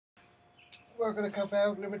Welcome to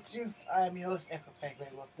Confab number 2. I am your host, Echo Fangler.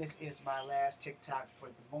 This is my last TikTok for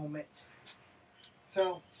the moment.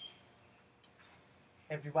 So,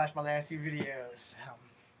 if you watched my last two videos,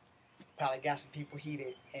 probably got some people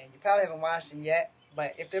heated. And you probably haven't watched them yet,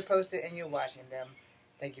 but if they're posted and you're watching them,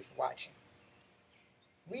 thank you for watching.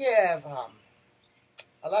 We have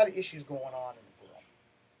a lot of issues going on in the world.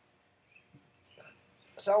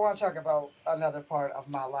 So I want to talk about another part of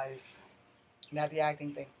my life, not the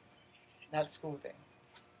acting thing, not the school thing,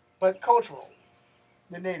 but cultural,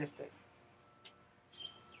 the native thing.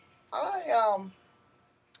 I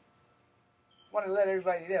want to let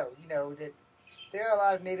everybody know, that there are a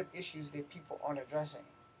lot of native issues that people aren't addressing.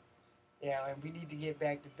 And we need to get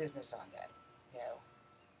back to business on that.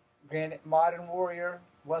 Granted, Modern Warrior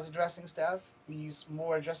was addressing stuff. He's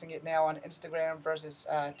more addressing it now on Instagram versus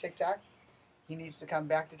TikTok. He needs to come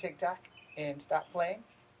back to TikTok and stop playing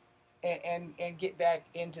and get back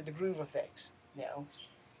into the groove of things.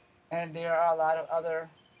 And there are a lot of other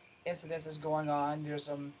incidences going on. There's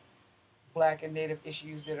some black and native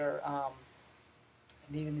issues that are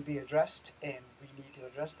needing to be addressed, and we need to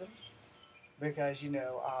address them because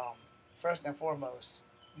first and foremost,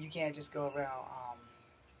 you can't just go around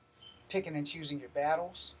picking and choosing your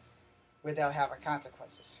battles without having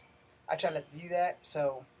consequences. I try not to do that.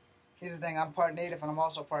 So here's the thing: I'm part native and I'm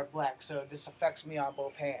also part black, so this affects me on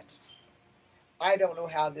both hands. I don't know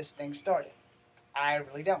how this thing started. I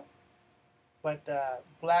really don't. But the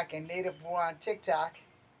black and native war on TikTok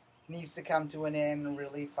needs to come to an end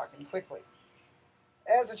really fucking quickly.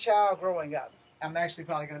 As a child growing up, I'm actually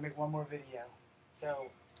probably going to make one more video, so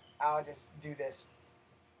I'll just do this.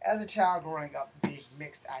 As a child growing up being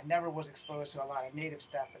mixed, I never was exposed to a lot of native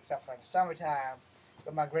stuff except for in the summertime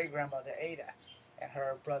with my great-grandmother Ada and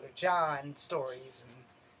her brother John stories and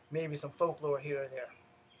maybe some folklore here or there.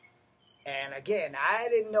 And again, I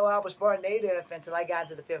didn't know I was part native until I got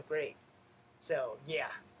into the 5th grade. So,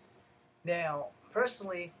 yeah. Now,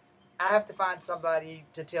 personally, I have to find somebody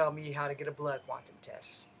to tell me how to get a blood quantum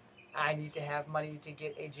test. I need to have money to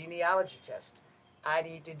get a genealogy test. I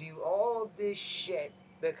need to do all this shit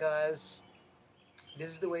because this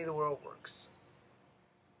is the way the world works.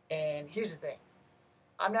 And here's the thing.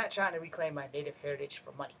 I'm not trying to reclaim my native heritage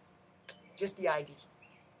for money. Just the ID.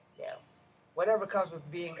 Whatever comes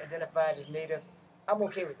with being identified as native, I'm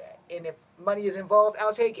okay with that. And if money is involved,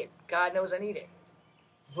 I'll take it. God knows I need it.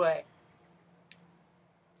 But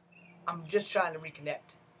I'm just trying to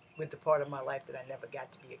reconnect with the part of my life that I never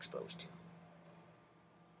got to be exposed to.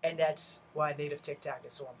 And that's why native TikTok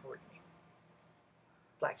is so important to me.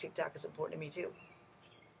 Black TikTok is important to me too.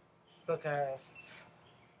 Because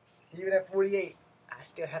even at 48, I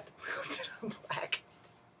still have to prove that I'm black.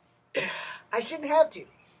 I shouldn't have to,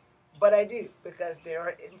 but I do, because there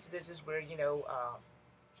are incidences where, you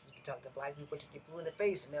can talk to black people till you're blue in the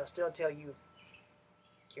face and they'll still tell you,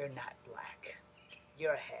 you're not black.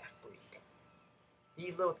 You're a half-breed.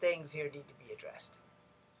 These little things here need to be addressed.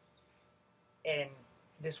 And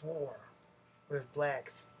this war with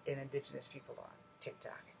blacks and indigenous people on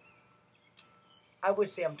TikTok, I would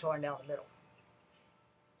say I'm torn down the middle.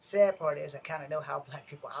 Sad part is I kind of know how black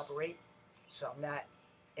people operate, so I'm not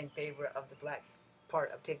in favor of the black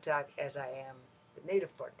part of TikTok as I am the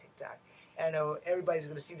native part of TikTok. And I know everybody's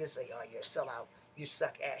going to see this and say, oh, you're a sellout, you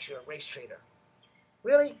suck ass, you're a race traitor.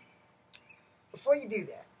 Really? Before you do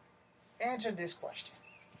that, answer this question.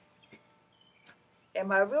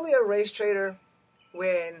 Am I really a race traitor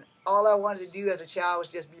when all I wanted to do as a child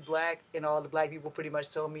was just be black and all the black people pretty much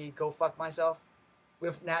told me go fuck myself?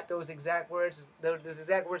 With not those exact words, those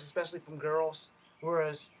exact words especially from girls,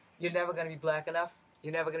 whereas you're never going to be black enough,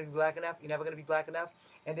 you're never going to be black enough, you're never going to be black enough.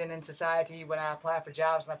 And then in society, when I apply for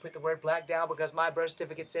jobs and I put the word black down because my birth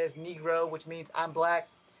certificate says Negro, which means I'm black,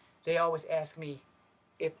 they always ask me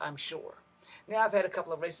if I'm sure. Now, I've had a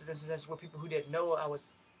couple of racist incidents where people who didn't know I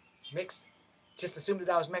was mixed just assumed that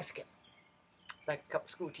I was Mexican, like a couple of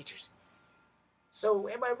school teachers. So,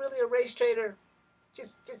 am I really a race traitor?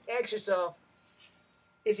 Just ask yourself,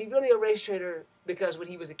 is he really a race traitor because when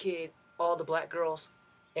he was a kid, all the black girls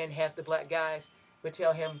and half the black guys would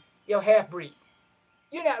tell him, yo, half-breed,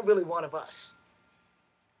 you're not really one of us.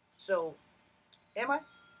 So, am I?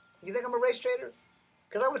 You think I'm a race traitor?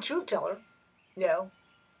 Because I'm a truth teller.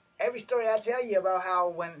 Every story I tell you about how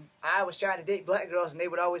when I was trying to date black girls and they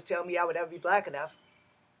would always tell me I would never be black enough,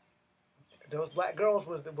 those black girls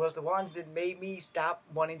was the ones that made me stop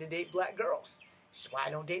wanting to date black girls. Which is why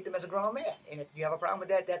I don't date them as a grown man. And if you have a problem with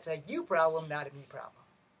that, that's a you problem, not a me problem.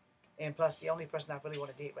 And plus, the only person I really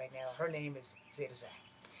want to date right now, her name is Zeta Zang.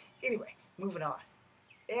 Anyway, moving on.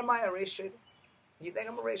 Am I a race traitor? You think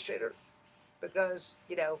I'm a race traitor? Because,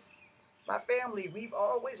 My family, we've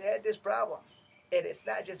always had this problem. And it's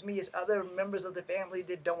not just me, it's other members of the family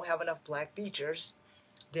that don't have enough black features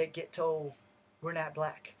that get told, we're not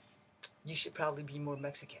black. You should probably be more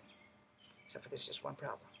Mexican. Except for there's just one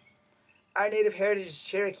problem. Our native heritage is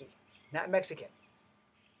Cherokee, not Mexican.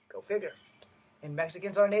 Go figure. And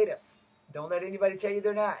Mexicans are native. Don't let anybody tell you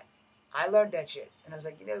they're not. I learned that shit. And I was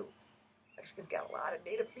like, Mexicans got a lot of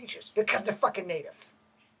native features. Because they're fucking native.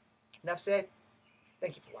 Enough said.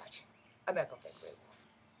 Thank you for watching. I'm Echo Fake Radio.